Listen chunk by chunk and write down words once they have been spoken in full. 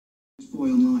boy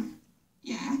online?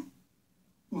 Yeah.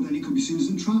 Well, then it could be seen as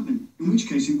entrapment, in which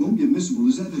case it won't be admissible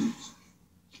as evidence.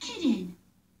 You're kidding?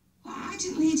 Well, I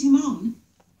didn't lead him on.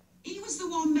 He was the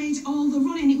one made all the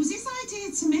running. It was his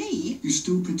idea to me. You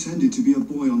still pretended to be a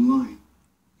boy online.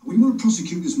 We want to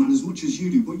prosecute this man as much as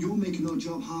you do, but you're making our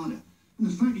job harder. And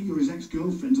the fact that you're his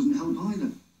ex-girlfriend doesn't help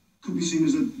either. Could be seen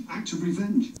as an act of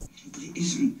revenge. But it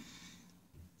isn't.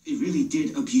 He really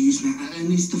did abuse me,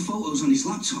 and it's the photos on his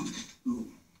laptop. Look,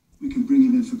 we can bring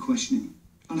him in for questioning,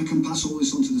 and I can pass all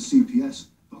this on to the CPS,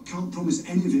 but I can't promise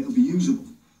any of it will be usable.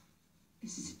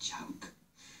 This is a joke.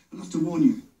 I'll have to warn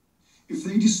you, if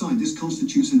they decide this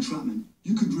constitutes entrapment,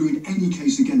 you could ruin any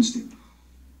case against him.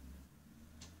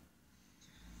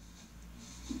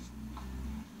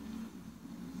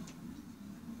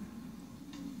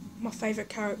 My favourite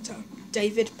character,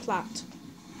 David Platt.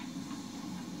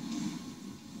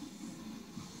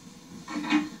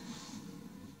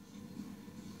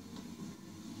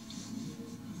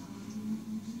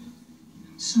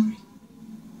 Sorry.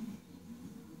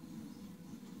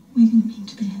 We didn't mean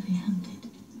to be heavy-handed.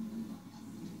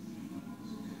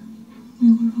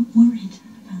 We were worried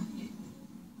about you.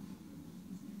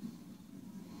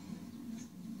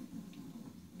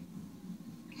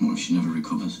 What if she never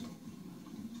recovers?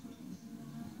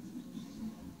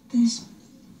 There's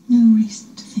no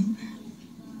reason to think that.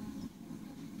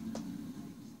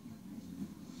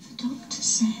 The doctor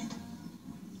said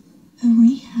a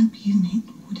rehab unit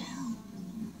would help.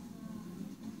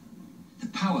 The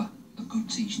power of good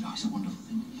teaching is a wonderful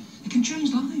thing. It can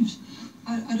change lives.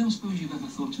 I don't suppose you've ever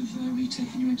thought of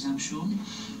retaking your exam, Sean?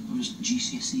 Or as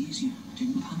GCSEs you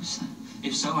didn't pass?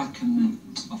 If so, I can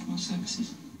offer my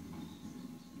services.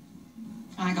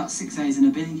 I got 6 A's and a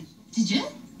B. Did you?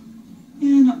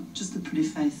 Yeah, not just a pretty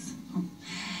face.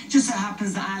 Just so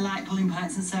happens that I like pulling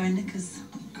pints and sewing knickers.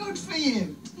 Good for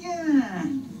you. Yeah.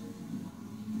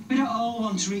 We don't all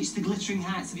want to reach the glittering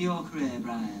heights of your career,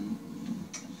 Brian.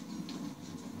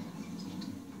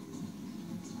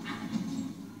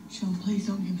 Sean, please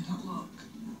don't give me that look.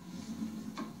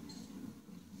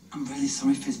 I'm really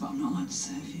sorry, Fizz, but I'm not allowed to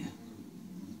serve you.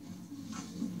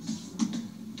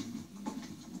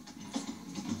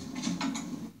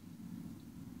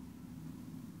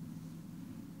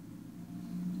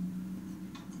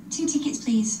 Two tickets,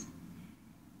 please.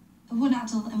 One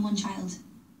adult and one child.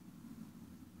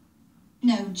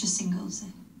 No, just singles.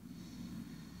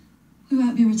 We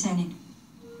won't be returning.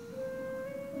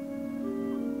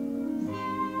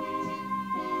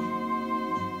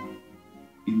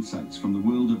 Insights from the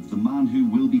world of The Man Who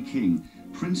Will Be King,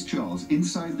 Prince Charles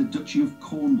inside the Duchy of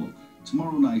Cornwall,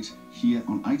 tomorrow night here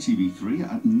on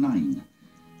ITV3 at 9.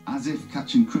 As if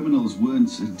catching criminals weren't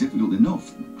difficult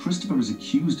enough, Christopher is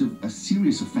accused of a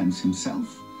serious offence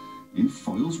himself in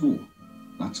Foyle's War.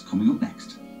 That's coming up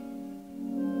next.